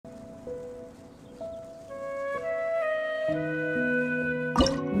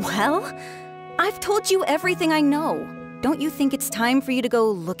hell? I've told you everything I know. Don't you think it's time for you to go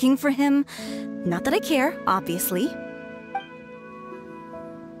looking for him? Not that I care, obviously.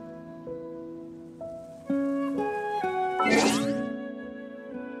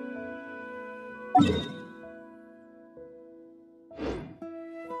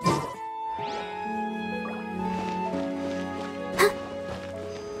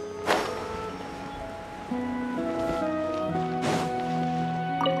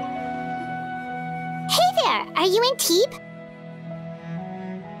 Are you in Teep?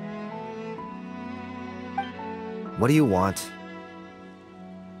 What do you want?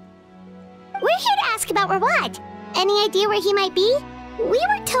 We're here to ask about Rawat. Any idea where he might be? We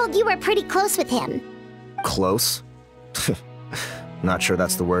were told you were pretty close with him. Close? Not sure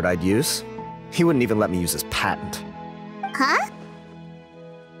that's the word I'd use. He wouldn't even let me use his patent. Huh?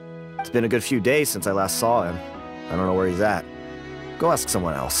 It's been a good few days since I last saw him. I don't know where he's at. Go ask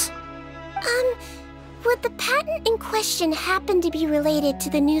someone else. Would the patent in question happen to be related to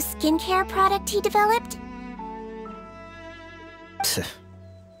the new skincare product he developed?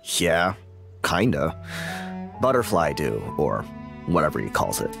 Yeah, kinda. Butterfly dew, or whatever he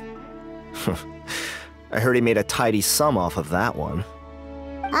calls it. I heard he made a tidy sum off of that one.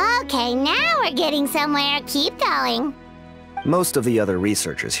 Okay, now we're getting somewhere. Keep going. Most of the other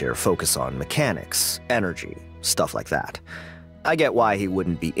researchers here focus on mechanics, energy, stuff like that. I get why he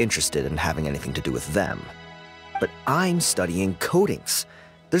wouldn't be interested in having anything to do with them. But I'm studying coatings.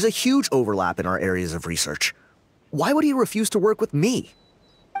 There's a huge overlap in our areas of research. Why would he refuse to work with me?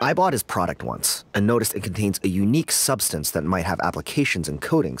 I bought his product once and noticed it contains a unique substance that might have applications in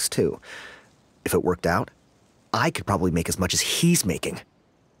coatings too. If it worked out, I could probably make as much as he's making.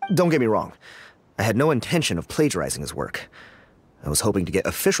 Don't get me wrong, I had no intention of plagiarizing his work. I was hoping to get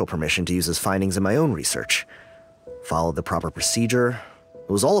official permission to use his findings in my own research. Followed the proper procedure.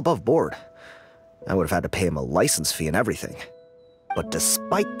 It was all above board. I would have had to pay him a license fee and everything. But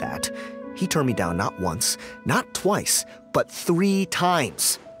despite that, he turned me down not once, not twice, but 3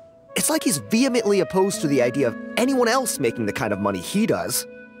 times. It's like he's vehemently opposed to the idea of anyone else making the kind of money he does.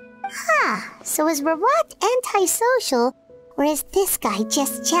 Huh, so is Rawat antisocial, or is this guy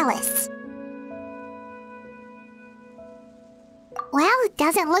just jealous? Well, it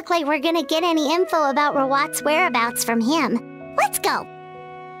doesn't look like we're gonna get any info about Rawat's whereabouts from him. Let's go!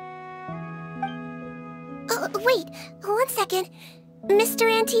 Wait, 1 second. Mr.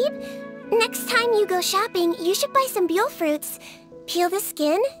 Antibes, next time you go shopping, you should buy some Buell fruits. Peel the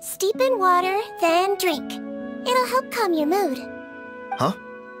skin, steep in water, then drink. It'll help calm your mood.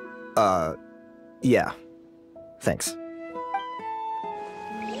 Huh? Yeah. Thanks.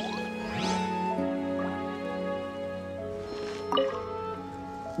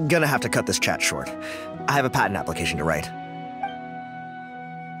 Gonna have to cut this chat short. I have a patent application to write.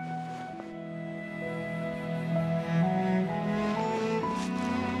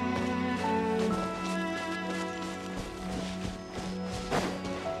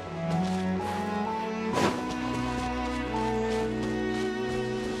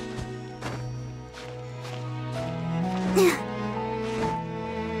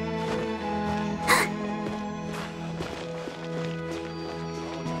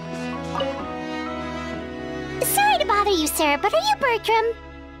 But are you Bertram?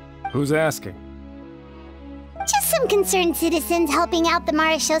 Who's asking? Just some concerned citizens helping out the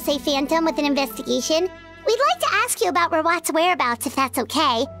Marechaussee Phantom with an investigation. We'd like to ask you about Rawat's whereabouts, if that's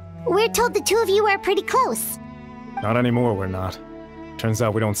okay. We're told the two of you are pretty close. Not anymore, we're not. Turns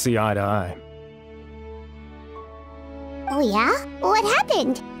out we don't see eye to eye. Oh yeah? What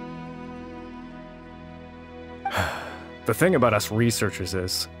happened? The thing about us researchers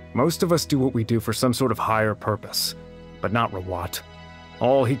is, most of us do what we do for some sort of higher purpose. But not Rawat.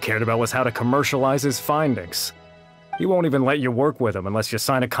 All he cared about was how to commercialize his findings. He won't even let you work with him unless you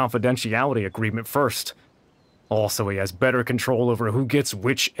sign a confidentiality agreement first. Also, he has better control over who gets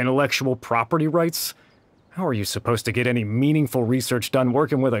which intellectual property rights. How are you supposed to get any meaningful research done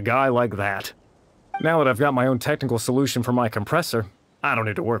working with a guy like that? Now that I've got my own technical solution for my compressor, I don't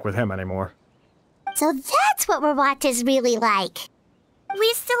need to work with him anymore. So that's what Rawat is really like.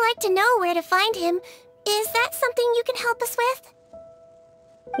 We'd still like to know where to find him. Is that something you can help us with?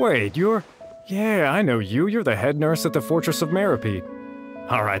 Wait, you're... Yeah, I know you. You're the head nurse at the Fortress of Meripede.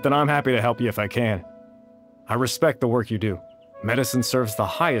 Alright, then I'm happy to help you if I can. I respect the work you do. Medicine serves the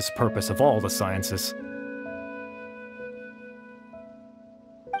highest purpose of all the sciences.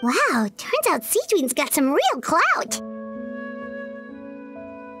 Wow, turns out Sigewinne's got some real clout!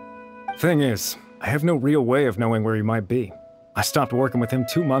 Thing is, I have no real way of knowing where he might be. I stopped working with him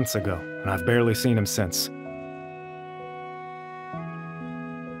 2 months ago, and I've barely seen him since.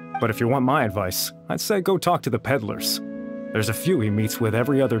 But if you want my advice, I'd say go talk to the peddlers. There's a few he meets with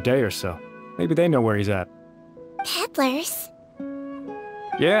every other day or so. Maybe they know where he's at. Peddlers?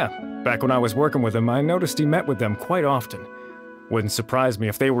 Yeah, back when I was working with him, I noticed he met with them quite often. Wouldn't surprise me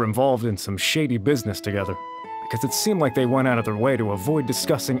if they were involved in some shady business together, because it seemed like they went out of their way to avoid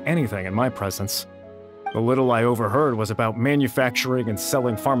discussing anything in my presence. The little I overheard was about manufacturing and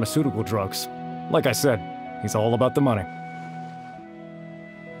selling pharmaceutical drugs. Like I said, he's all about the money.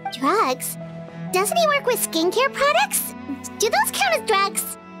 Drugs? Doesn't he work with skincare products? Do those count as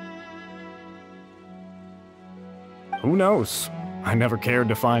drugs? Who knows? I never cared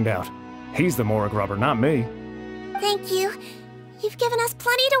to find out. He's the Morag rubber, not me. Thank you. You've given us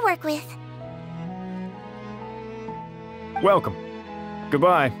plenty to work with. Welcome.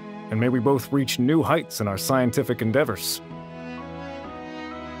 Goodbye, and may we both reach new heights in our scientific endeavors.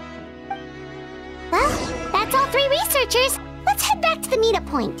 Well, that's all 3 researchers. Let's head back to the meetup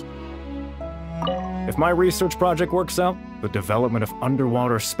point. If my research project works out, the development of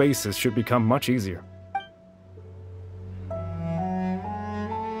underwater spaces should become much easier.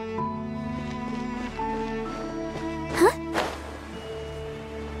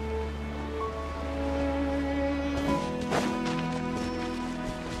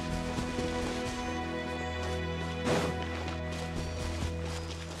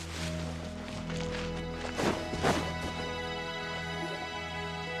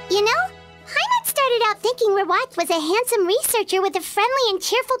 You know, Paimon started out thinking Rawat was a handsome researcher with a friendly and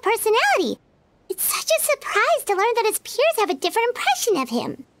cheerful personality. It's such a surprise to learn that his peers have a different impression of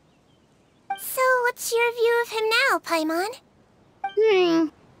him. So, what's your view of him now, Paimon?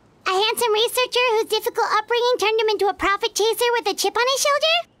 A handsome researcher whose difficult upbringing turned him into a profit chaser with a chip on his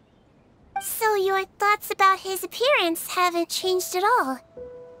shoulder? So your thoughts about his appearance haven't changed at all?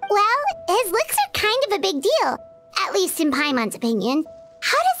 Well, his looks are kind of a big deal, at least in Paimon's opinion.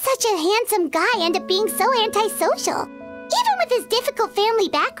 How does such a handsome guy end up being so antisocial? Even with his difficult family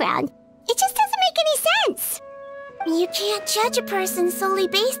background, it just doesn't make any sense. You can't judge a person solely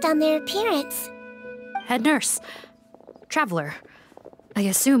based on their appearance. Head nurse. Traveler. I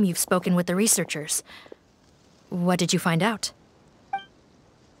assume you've spoken with the researchers. What did you find out?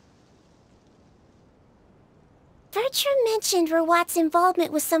 Bertram mentioned Rawat's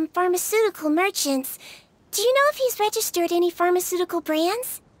involvement with some pharmaceutical merchants. Do you know if he's registered any pharmaceutical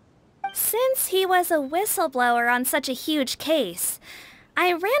brands? Since he was a whistleblower on such a huge case,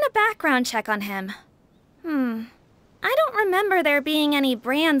 I ran a background check on him. I don't remember there being any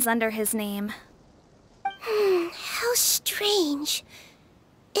brands under his name. How strange.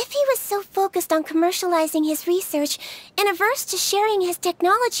 If he was so focused on commercializing his research and averse to sharing his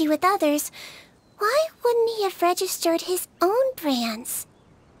technology with others, why wouldn't he have registered his own brands?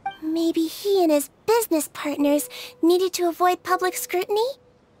 Maybe he and his business partners needed to avoid public scrutiny?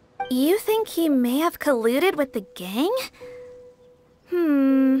 You think he may have colluded with the gang?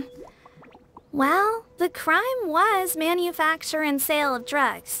 Well, the crime was manufacture and sale of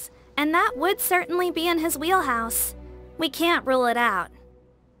drugs, and that would certainly be in his wheelhouse. We can't rule it out.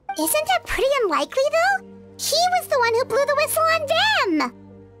 Isn't that pretty unlikely, though? He was the one who blew the whistle on them!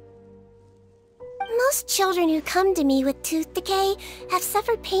 Most children who come to me with tooth decay have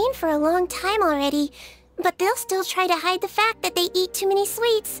suffered pain for a long time already, but they'll still try to hide the fact that they eat too many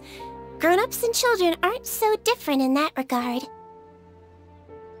sweets. Grown-ups and children aren't so different in that regard.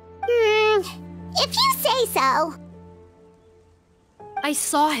 If you say so. I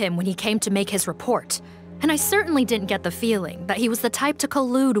saw him when he came to make his report, and I certainly didn't get the feeling that he was the type to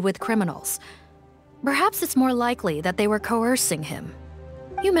collude with criminals. Perhaps it's more likely that they were coercing him.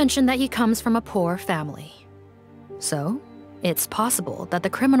 You mentioned that he comes from a poor family. So, it's possible that the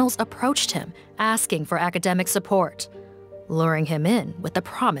criminals approached him asking for academic support, luring him in with the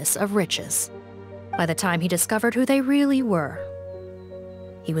promise of riches. By the time he discovered who they really were,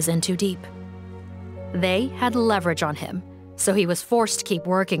 he was in too deep. They had leverage on him, so he was forced to keep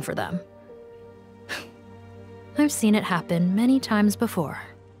working for them. I've seen it happen many times before.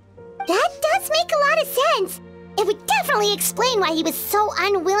 That does make a lot of sense. It would definitely explain why he was so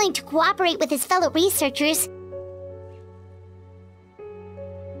unwilling to cooperate with his fellow researchers.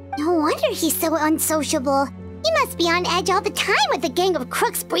 No wonder he's so unsociable. He must be on edge all the time with a gang of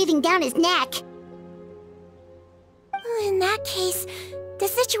crooks breathing down his neck. In that case, the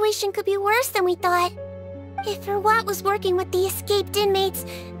situation could be worse than we thought. If Rawat was working with the escaped inmates,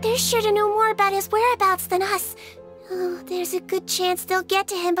 they're sure to know more about his whereabouts than us. Oh, there's a good chance they'll get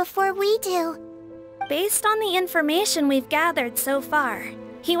to him before we do. Based on the information we've gathered so far,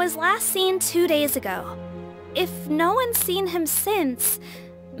 he was last seen 2 days ago. If no one's seen him since,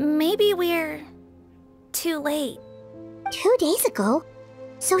 maybe we're too late. 2 days ago?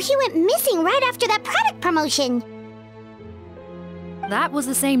 So he went missing right after that product promotion. That was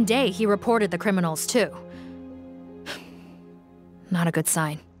the same day he reported the criminals, too. Not a good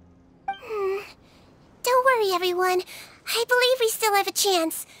sign. Don't worry, everyone. I believe we still have a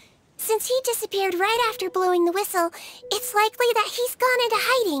chance. Since he disappeared right after blowing the whistle, it's likely that he's gone into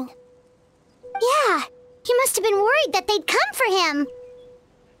hiding. Yeah, he must have been worried that they'd come for him.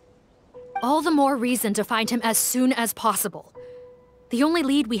 All the more reason to find him as soon as possible. The only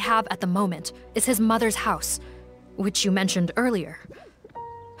lead we have at the moment is his mother's house, which you mentioned earlier.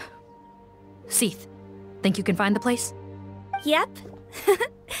 Seath, think you can find the place? Yep.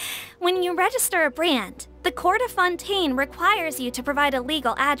 When you register a brand, the court of Fontaine requires you to provide a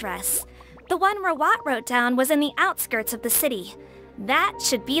legal address. The one Rawat wrote down was in the outskirts of the city. That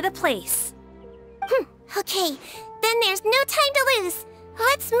should be the place. Okay, then there's no time to lose.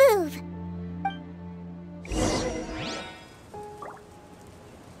 Let's move.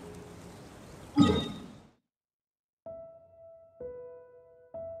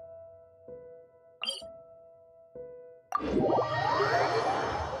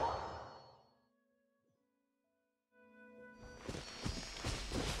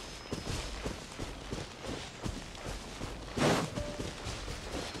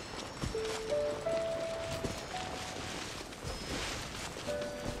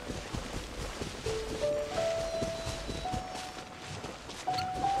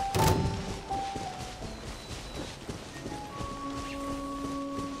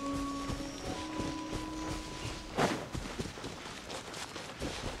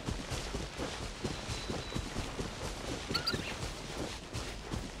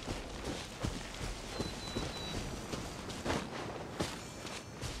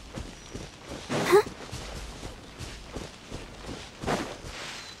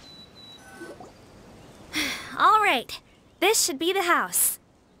 Right. This should be the house.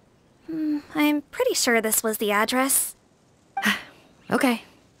 I'm pretty sure this was the address. Okay.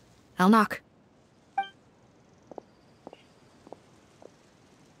 I'll knock.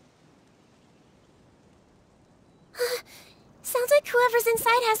 Sounds like whoever's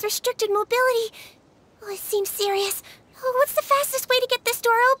inside has restricted mobility. Oh, it seems serious. Oh, what's the fastest way to get this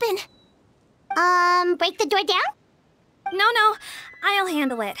door open? Break the door down? No, I'll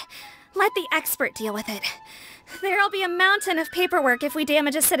handle it. Let the expert deal with it. There'll be a mountain of paperwork if we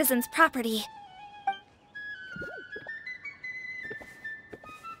damage a citizen's property.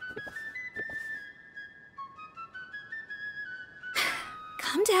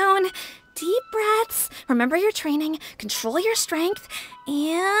 Calm down. Deep breaths. Remember your training. Control your strength.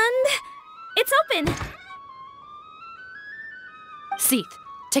 And... it's open! Seath,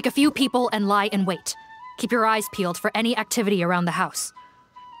 take a few people and lie in wait. Keep your eyes peeled for any activity around the house.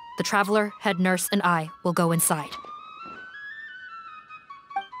 The Traveler, head nurse, and I will go inside.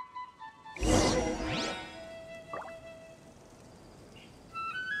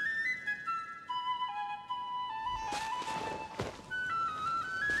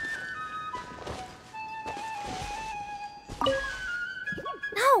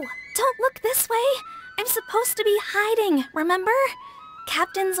 No, don't look this way. I'm supposed to be hiding, remember?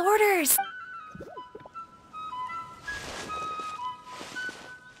 Captain's orders.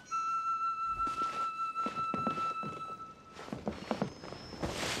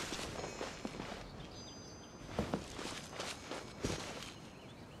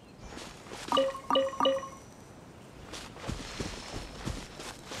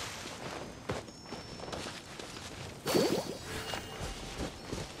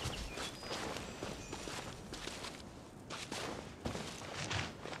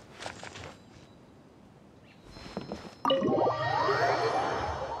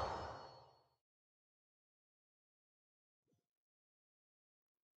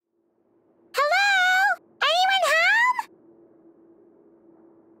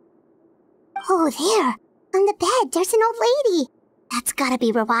 Oh, there. On the bed, there's an old lady. That's gotta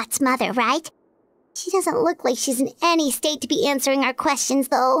be Rawat's mother, right? She doesn't look like she's in any state to be answering our questions,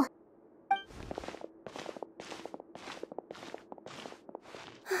 though.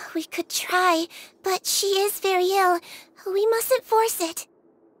 We could try, but she is very ill. We mustn't force it.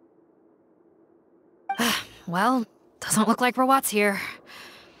 Well, doesn't look like Rawat's here.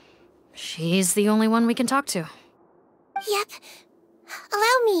 She's the only one we can talk to. Yep.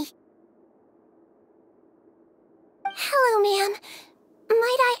 Allow me. Hello, ma'am.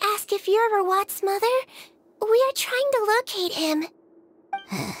 Might I ask if you're Rawat's mother? We are trying to locate him.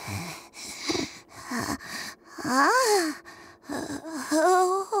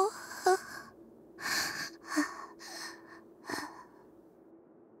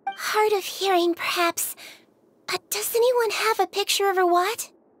 Hard of hearing, perhaps. Does anyone have a picture of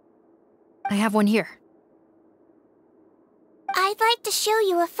Rawat? I have one here. I'd like to show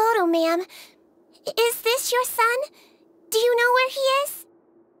you a photo, ma'am. Is this your son? Do you know where he is?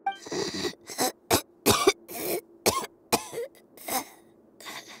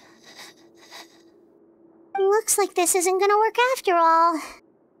 Looks like this isn't gonna work after all.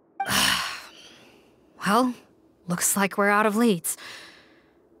 Well, looks like we're out of leads.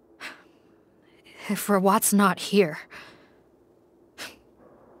 If Rawat's not here,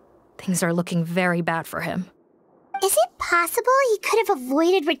 things are looking very bad for him. Is it possible he could have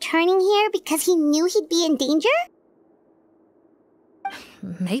avoided returning here because he knew he'd be in danger?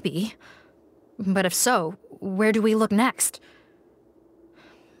 Maybe. But if so, where do we look next?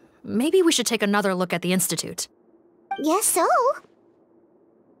 Maybe we should take another look at the Institute. Guess so.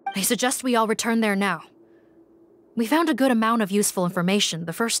 I suggest we all return there now. We found a good amount of useful information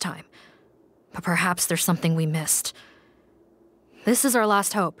the first time, but perhaps there's something we missed. This is our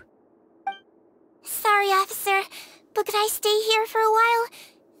last hope. Sorry, officer, but could I stay here for a while?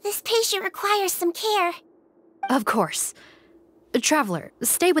 This patient requires some care. Of course. Traveler,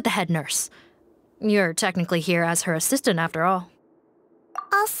 stay with the head nurse. You're technically here as her assistant after all.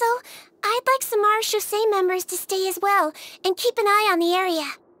 Also, I'd like some Marechaussee members to stay as well, and keep an eye on the area.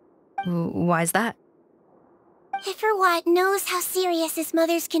 Why's that? If Rawat knows how serious his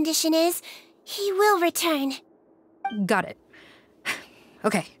mother's condition is, he will return. Got it.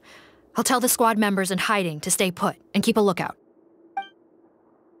 Okay. I'll tell the squad members in hiding to stay put and keep a lookout.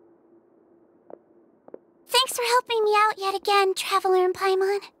 Thanks for helping me out yet again, Traveler and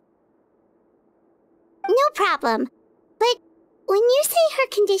Paimon. No problem. But when you say her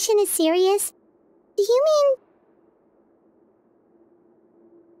condition is serious, do you mean...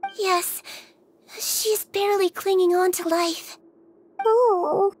 Yes. She's barely clinging on to life.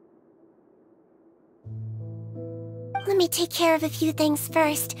 Oh. Let me take care of a few things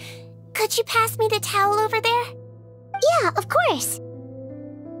first. Could you pass me the towel over there? Yeah, of course.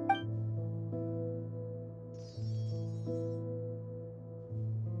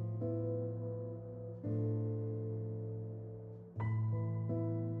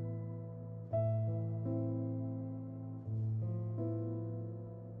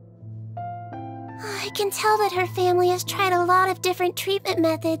 I can tell that her family has tried a lot of different treatment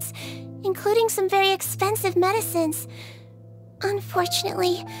methods, including some very expensive medicines.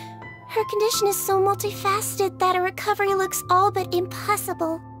 Unfortunately, her condition is so multifaceted that a recovery looks all but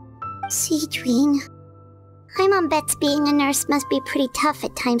impossible. Sigewinne, Paimon bets being a nurse must be pretty tough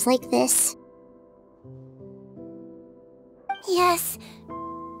at times like this. Yes,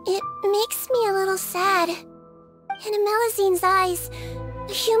 it makes me a little sad. In Amelizine's eyes,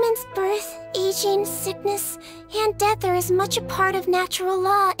 a human's birth, aging, sickness, and death are as much a part of natural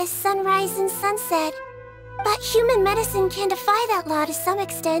law as sunrise and sunset. But human medicine can defy that law to some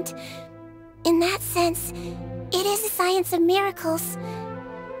extent. In that sense, it is a science of miracles.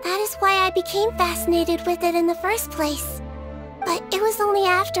 That is why I became fascinated with it in the first place. But it was only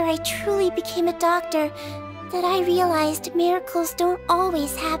after I truly became a doctor that I realized miracles don't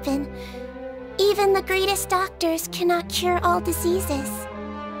always happen. Even the greatest doctors cannot cure all diseases.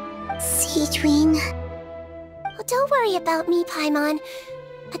 Sigewinne... Well, don't worry about me, Paimon.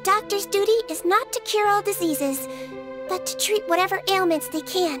 A doctor's duty is not to cure all diseases, but to treat whatever ailments they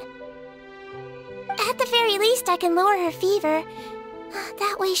can. At the very least, I can lower her fever.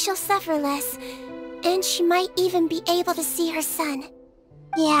 That way she'll suffer less, and she might even be able to see her son.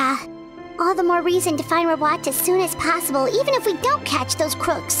 Yeah, all the more reason to find Rawat as soon as possible, even if we don't catch those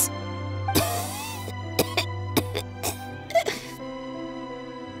crooks.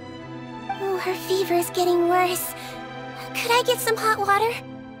 Oh, her fever is getting worse. Could I get some hot water?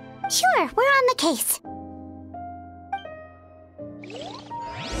 Sure, we're on the case.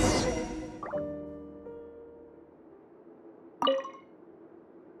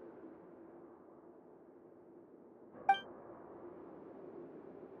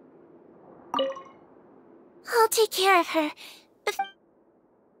 I'll take care of her.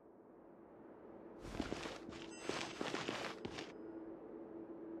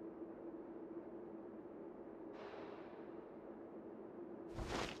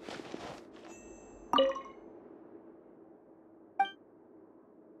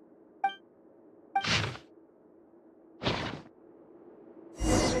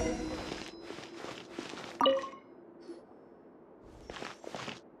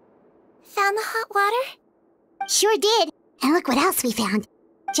 Found the hot water? Sure did. And look what else we found.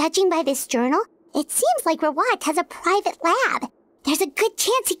 Judging by this journal, it seems like Rawat has a private lab. There's a good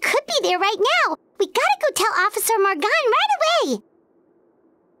chance he could be there right now. We gotta go tell Officer Morgan right away.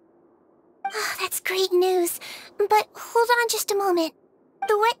 Oh, that That's great news. But hold on just a moment.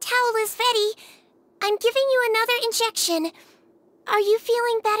 The wet towel is ready. I'm giving you another injection. Are you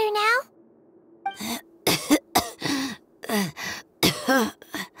feeling better now?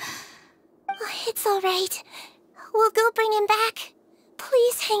 It's all right. We'll go bring him back.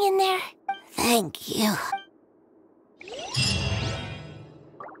 Please hang in there. Thank you.